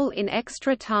golden goal in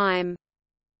extra time.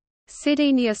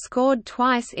 Sidinha scored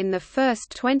twice in the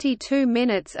first 22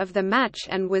 minutes of the match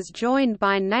and was joined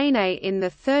by Nene in the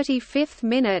 35th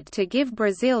minute to give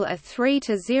Brazil a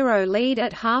 3–0 lead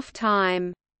at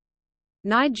half-time.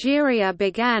 Nigeria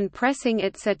began pressing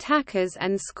its attackers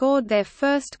and scored their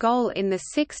first goal in the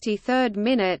 63rd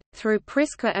minute, through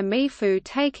Priska Amifu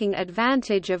taking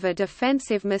advantage of a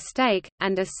defensive mistake,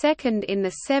 and a second in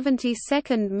the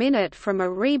 72nd minute from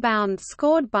a rebound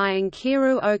scored by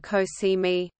Nkiru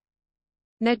Okosimi.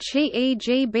 Nachi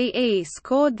Egbe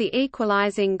scored the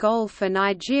equalizing goal for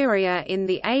Nigeria in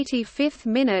the 85th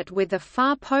minute with a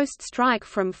far post strike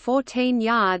from 14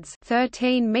 yards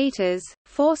 13 meters,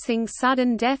 forcing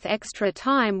sudden death extra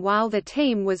time while the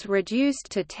team was reduced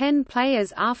to 10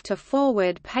 players after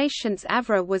forward Patience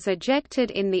Avra was ejected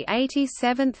in the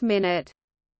 87th minute.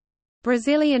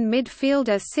 Brazilian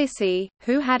midfielder Sissi,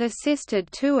 who had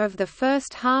assisted 2 of the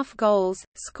first half goals,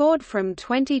 scored from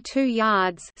 22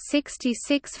 yards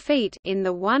 (66 feet) in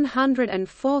the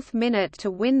 104th minute to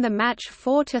win the match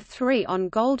 4-3 on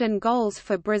golden goals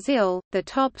for Brazil. The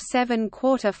top 7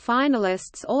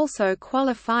 quarter-finalists also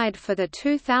qualified for the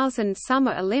 2000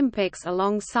 Summer Olympics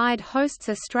alongside hosts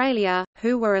Australia,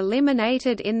 who were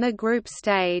eliminated in the group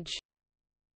stage.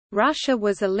 Russia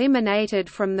was eliminated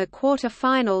from the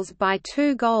quarter-finals by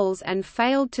 2 goals and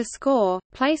failed to score,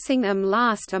 placing them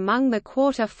last among the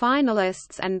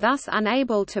quarter-finalists and thus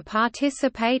unable to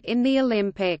participate in the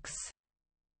Olympics.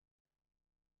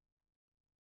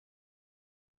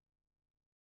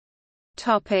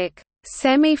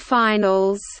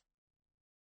 Semi-finals.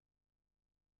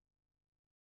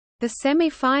 The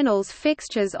semi-finals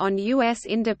fixtures on U.S.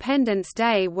 Independence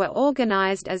Day were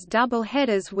organized as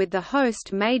double-headers with the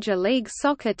host Major League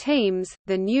Soccer teams,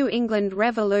 the New England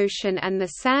Revolution and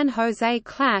the San Jose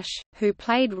Clash, who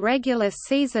played regular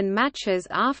season matches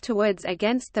afterwards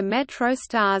against the Metro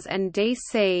Stars and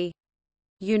D.C.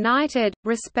 United,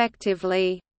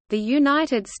 respectively. The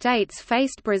United States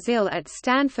faced Brazil at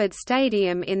Stanford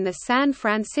Stadium in the San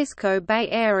Francisco Bay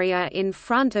Area in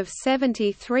front of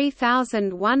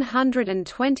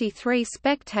 73,123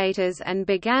 spectators and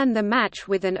began the match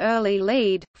with an early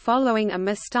lead, following a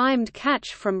mistimed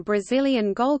catch from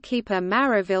Brazilian goalkeeper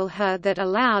Maravilha that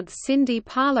allowed Cindy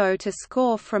Paulo to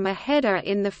score from a header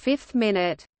in the 5th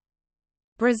minute.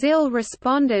 Brazil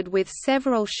responded with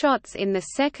several shots in the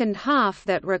second half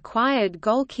that required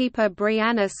goalkeeper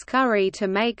Brianna Scurry to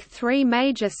make 3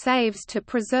 major saves to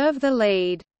preserve the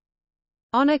lead.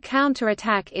 On a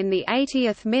counterattack in the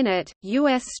 80th minute,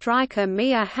 U.S. striker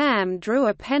Mia Hamm drew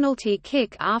a penalty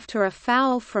kick after a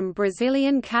foul from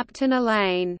Brazilian captain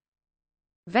Elaine.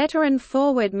 Veteran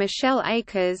forward Michelle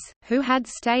Akers, who had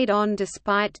stayed on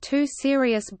despite 2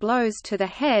 serious blows to the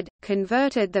head,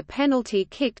 converted the penalty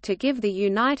kick to give the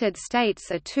United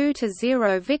States a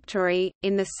 2-0 victory.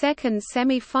 In the second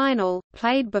semi-final,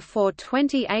 played before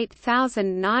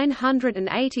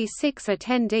 28,986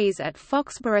 attendees at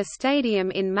Foxborough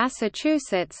Stadium in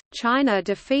Massachusetts, China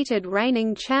defeated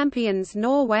reigning champions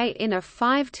Norway in a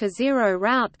 5-0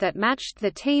 rout that matched the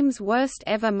team's worst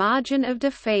ever margin of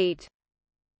defeat.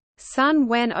 Sun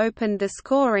Wen opened the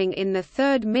scoring in the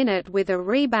 3rd minute with a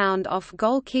rebound off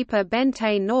goalkeeper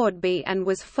Bente Nordby and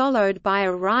was followed by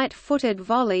a right-footed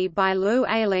volley by Lu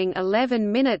Ailing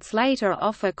 11 minutes later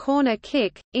off a corner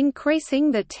kick,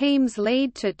 increasing the team's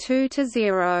lead to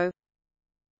 2-0.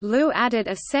 Lu added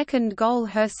a second goal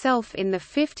herself in the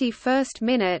 51st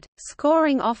minute,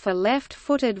 scoring off a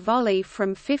left-footed volley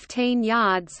from 15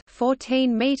 yards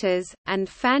 (14 meters), and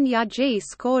Fan Yaji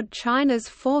scored China's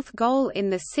 4th goal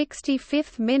in the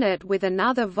 65th minute with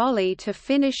another volley to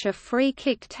finish a free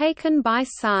kick taken by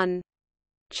Sun.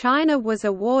 China was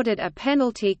awarded a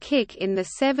penalty kick in the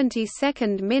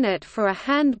 72nd minute for a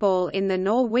handball in the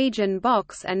Norwegian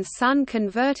box and Sun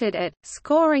converted it,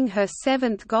 scoring her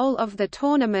 7th goal of the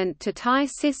tournament to tie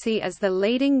Sissi as the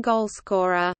leading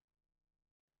goalscorer.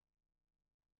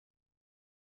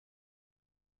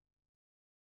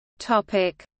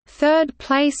 Third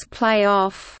place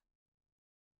playoff.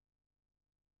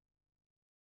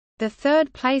 The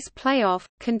third-place playoff,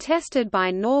 contested by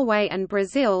Norway and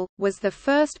Brazil, was the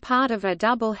first part of a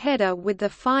double-header with the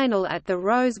final at the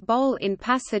Rose Bowl in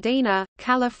Pasadena,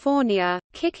 California,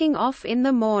 kicking off in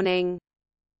the morning.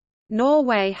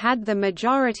 Norway had the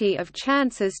majority of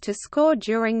chances to score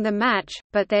during the match,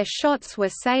 but their shots were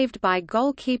saved by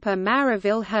goalkeeper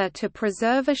Maravilha to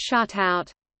preserve a shutout.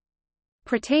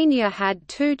 Pratinha had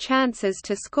 2 chances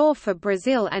to score for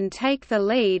Brazil and take the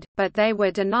lead, but they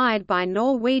were denied by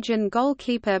Norwegian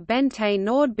goalkeeper Bente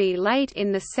Nordby late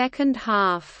in the second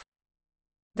half.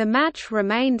 The match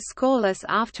remained scoreless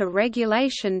after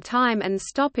regulation time and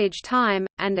stoppage time,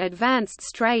 and advanced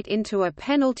straight into a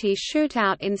penalty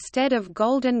shootout instead of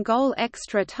golden goal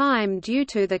extra time due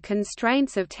to the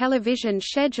constraints of television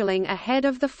scheduling ahead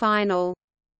of the final.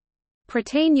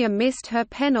 Pratinha missed her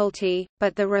penalty,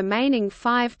 but the remaining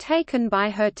 5 taken by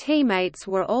her teammates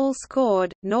were all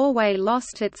scored. Norway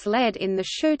lost its lead in the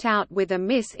shootout with a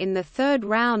miss in the 3rd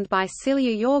round by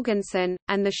Silja Jorgensen,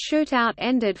 and the shootout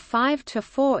ended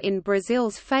 5-4 in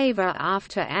Brazil's favour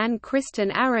after Anne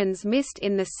Kristen Ahrens missed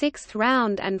in the 6th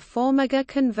round and Formiga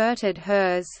converted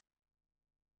hers.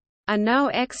 A no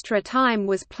extra time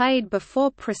was played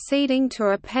before proceeding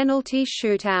to a penalty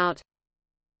shootout.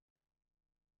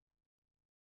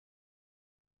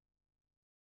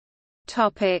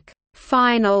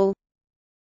 Final.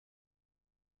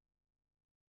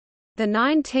 The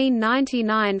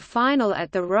 1999 final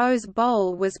at the Rose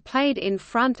Bowl was played in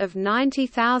front of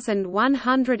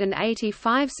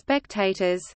 90,185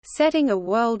 spectators, setting a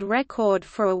world record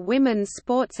for a women's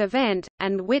sports event,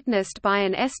 and witnessed by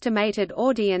an estimated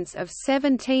audience of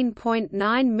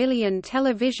 17.9 million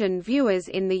television viewers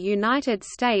in the United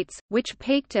States, which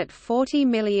peaked at 40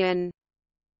 million.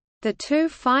 The two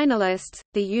finalists,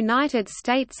 the United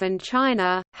States and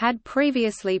China, had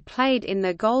previously played in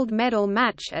the gold medal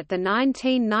match at the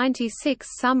 1996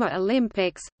 Summer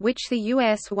Olympics, which the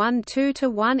U.S. won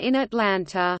 2-1 in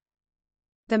Atlanta.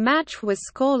 The match was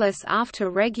scoreless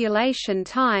after regulation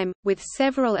time, with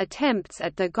several attempts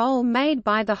at the goal made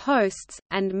by the hosts,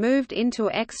 and moved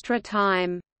into extra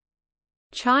time.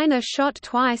 China shot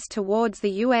twice towards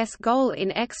the U.S. goal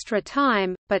in extra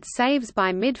time, but saves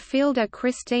by midfielder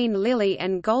Christine Lilly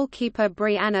and goalkeeper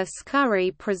Brianna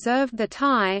Scurry preserved the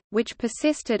tie, which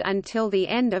persisted until the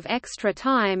end of extra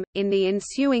time. In the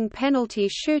ensuing penalty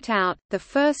shootout, the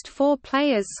first four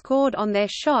players scored on their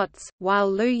shots, while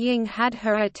Lu Ying had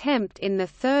her attempt in the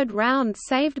third round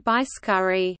saved by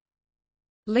Scurry.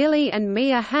 Lilly and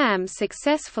Mia Hamm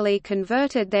successfully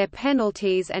converted their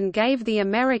penalties and gave the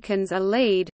Americans a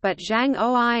lead, but Zhang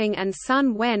Ouying and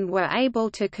Sun Wen were able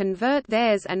to convert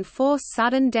theirs and force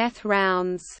sudden death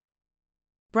rounds.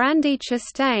 Brandy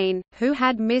Chastain, who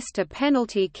had missed a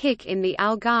penalty kick in the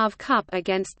Algarve Cup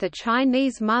against the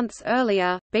Chinese months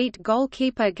earlier, beat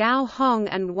goalkeeper Gao Hong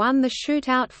and won the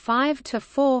shootout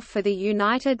 5-4 for the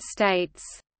United States.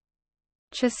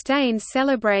 Chastain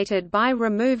celebrated by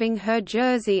removing her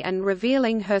jersey and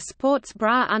revealing her sports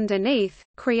bra underneath,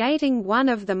 creating one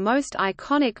of the most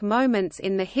iconic moments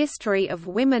in the history of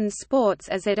women's sports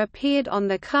as it appeared on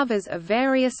the covers of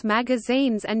various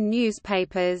magazines and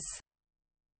newspapers.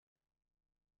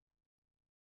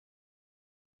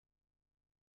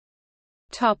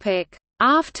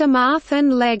 Aftermath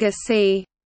and legacy.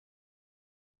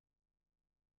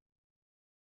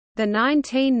 The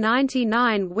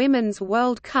 1999 Women's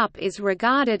World Cup is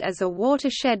regarded as a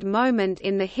watershed moment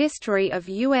in the history of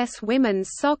U.S. women's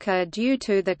soccer due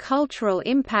to the cultural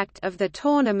impact of the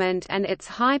tournament and its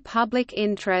high public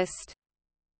interest.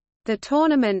 The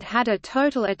tournament had a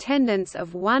total attendance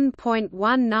of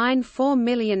 1.194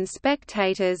 million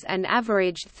spectators and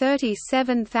averaged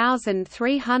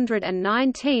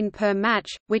 37,319 per match,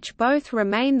 which both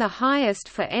remain the highest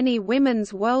for any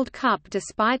Women's World Cup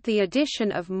despite the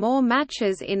addition of more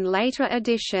matches in later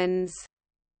editions.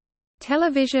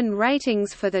 Television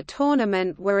ratings for the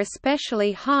tournament were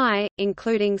especially high,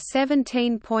 including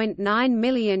 17.9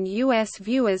 million U.S.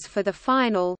 viewers for the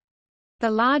final, the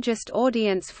largest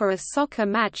audience for a soccer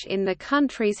match in the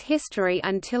country's history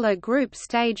until a group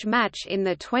stage match in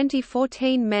the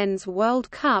 2014 Men's World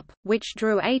Cup, which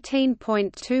drew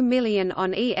 18.2 million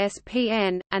on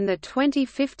ESPN, and the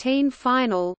 2015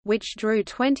 final, which drew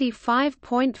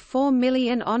 25.4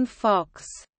 million on Fox.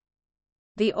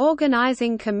 The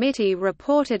organizing committee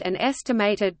reported an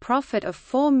estimated profit of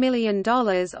 $4 million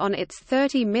on its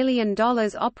 $30 million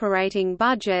operating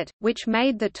budget, which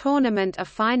made the tournament a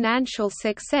financial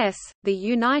success. The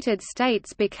United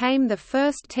States became the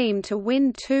first team to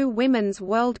win 2 Women's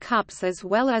World Cups as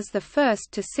well as the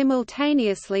first to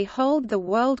simultaneously hold the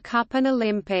World Cup and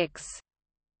Olympics.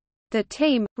 The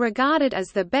team, regarded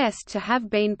as the best to have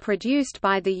been produced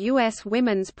by the U.S.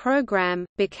 women's program,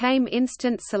 became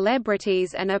instant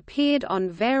celebrities and appeared on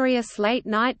various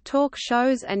late-night talk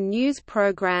shows and news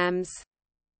programs.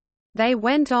 They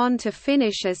went on to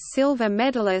finish as silver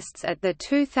medalists at the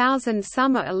 2000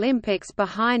 Summer Olympics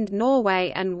behind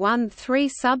Norway and won 3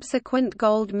 subsequent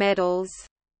gold medals.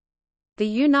 The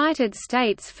United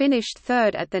States finished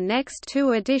third at the next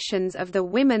 2 editions of the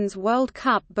Women's World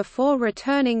Cup before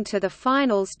returning to the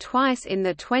finals twice in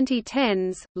the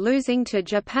 2010s, losing to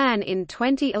Japan in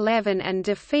 2011 and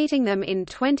defeating them in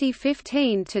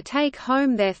 2015 to take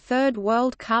home their 3rd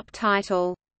World Cup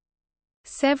title.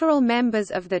 Several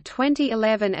members of the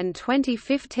 2011 and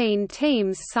 2015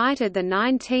 teams cited the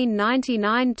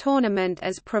 1999 tournament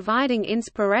as providing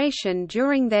inspiration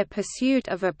during their pursuit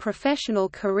of a professional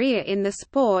career in the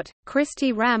sport.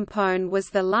 Christy Rampone was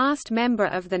the last member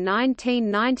of the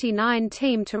 1999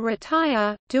 team to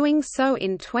retire, doing so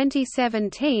in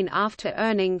 2017 after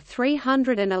earning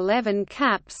 311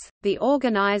 caps. The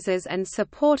organizers and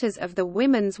supporters of the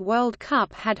Women's World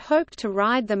Cup had hoped to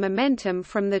ride the momentum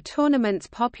from the tournament's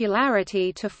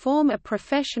popularity to form a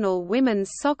professional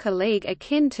women's soccer league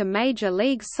akin to Major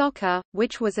League Soccer,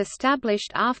 which was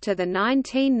established after the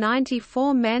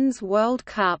 1994 Men's World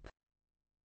Cup.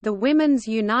 The Women's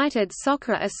United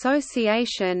Soccer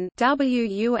Association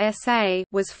 (WUSA)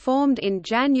 was formed in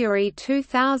January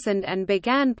 2000 and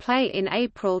began play in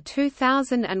April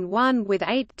 2001 with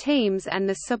 8 teams and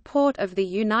the support of the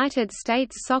United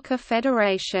States Soccer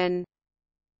Federation.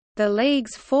 The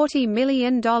league's $40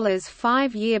 million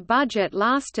 5-year budget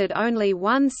lasted only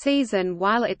one season,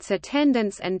 while its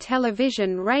attendance and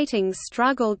television ratings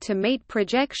struggled to meet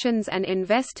projections and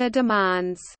investor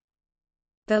demands.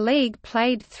 The league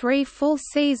played 3 full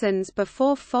seasons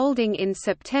before folding in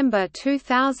September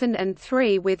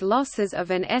 2003 with losses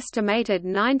of an estimated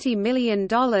 $90 million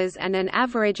and an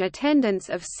average attendance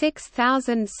of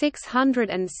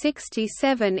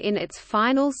 6,667 in its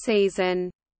final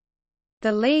season.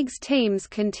 The league's teams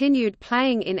continued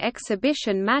playing in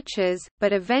exhibition matches,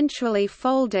 but eventually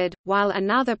folded, while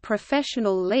another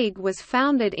professional league was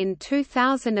founded in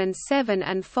 2007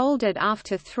 and folded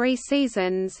after 3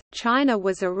 seasons. China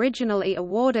was originally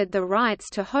awarded the rights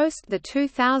to host the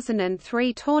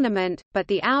 2003 tournament, but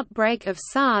the outbreak of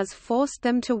SARS forced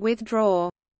them to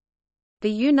withdraw. The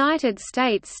United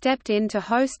States stepped in to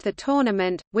host the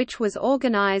tournament, which was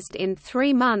organized in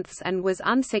 3 months and was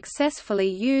unsuccessfully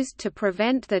used to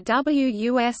prevent the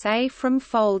WUSA from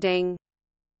folding.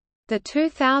 The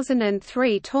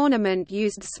 2003 tournament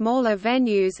used smaller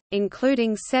venues,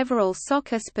 including several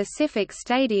soccer-specific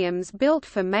stadiums built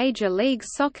for Major League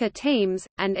Soccer teams,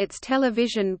 and its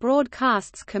television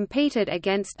broadcasts competed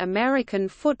against American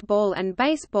football and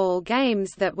baseball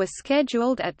games that were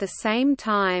scheduled at the same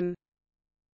time.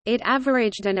 It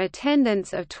averaged an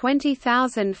attendance of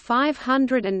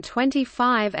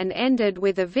 20,525 and ended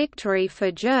with a victory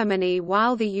for Germany,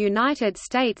 while the United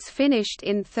States finished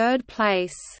in 3rd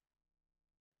place.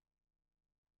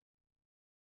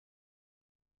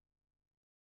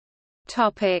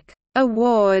 Topic: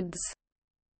 Awards.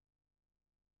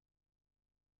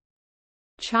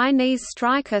 Chinese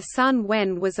striker Sun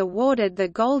Wen was awarded the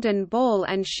Golden Ball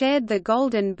and shared the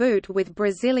Golden Boot with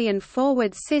Brazilian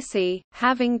forward Sissi,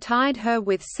 having tied her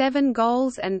with 7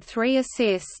 goals and 3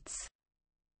 assists.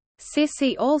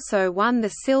 Sissi also won the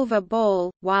Silver Ball,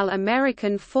 while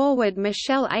American forward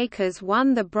Michelle Akers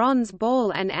won the Bronze Ball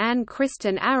and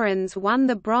Ann-Kristin Ahrens won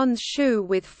the Bronze Shoe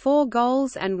with 4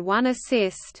 goals and 1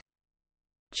 assist.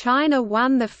 China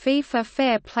won the FIFA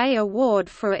Fair Play Award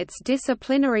for its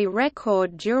disciplinary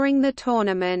record during the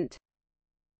tournament.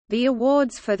 The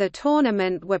awards for the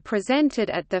tournament were presented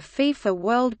at the FIFA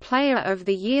World Player of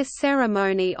the Year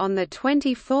ceremony on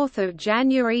 24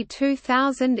 January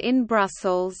 2000 in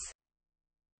Brussels.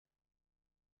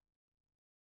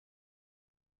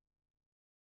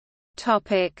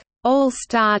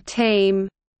 All-Star Team.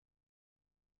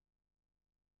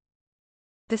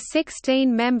 The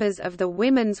 16 members of the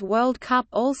Women's World Cup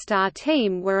All-Star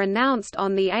Team were announced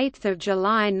on 8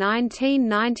 July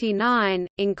 1999,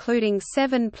 including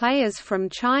 7 players from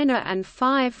China and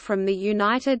 5 from the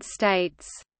United States.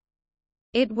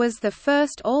 It was the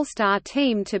first All-Star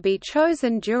team to be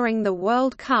chosen during the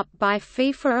World Cup by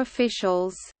FIFA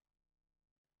officials.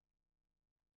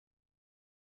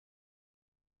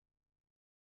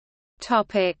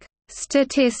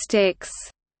 Statistics.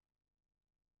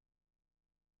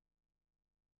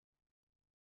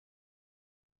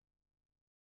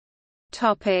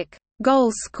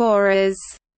 Goalscorers.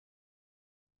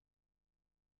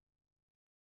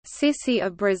 Sissi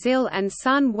of Brazil and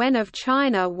Sun Wen of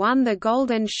China won the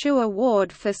Golden Shoe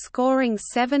Award for scoring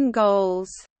 7 goals.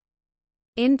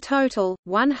 In total,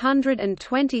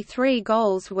 123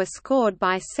 goals were scored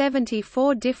by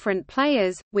 74 different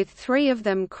players, with 3 of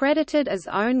them credited as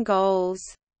own goals.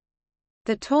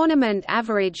 The tournament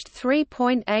averaged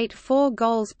 3.84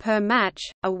 goals per match,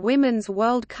 a Women's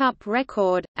World Cup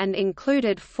record, and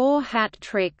included 4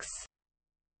 hat-tricks.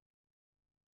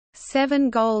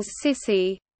 7 goals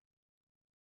Sissi,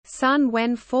 Sun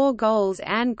Wen 4 goals,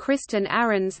 Ann-Kristin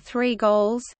Ahrens 3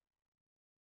 goals,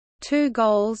 2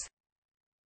 goals,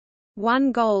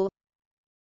 1 goal,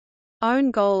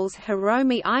 own goals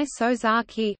Hiromi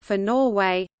Isozaki for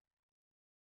Norway,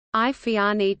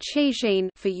 Ifeanyi Chijin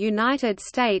for United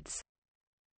States,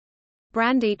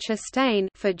 Brandy Chastain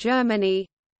for Germany.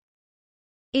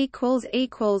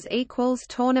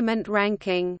 Tournament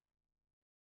ranking.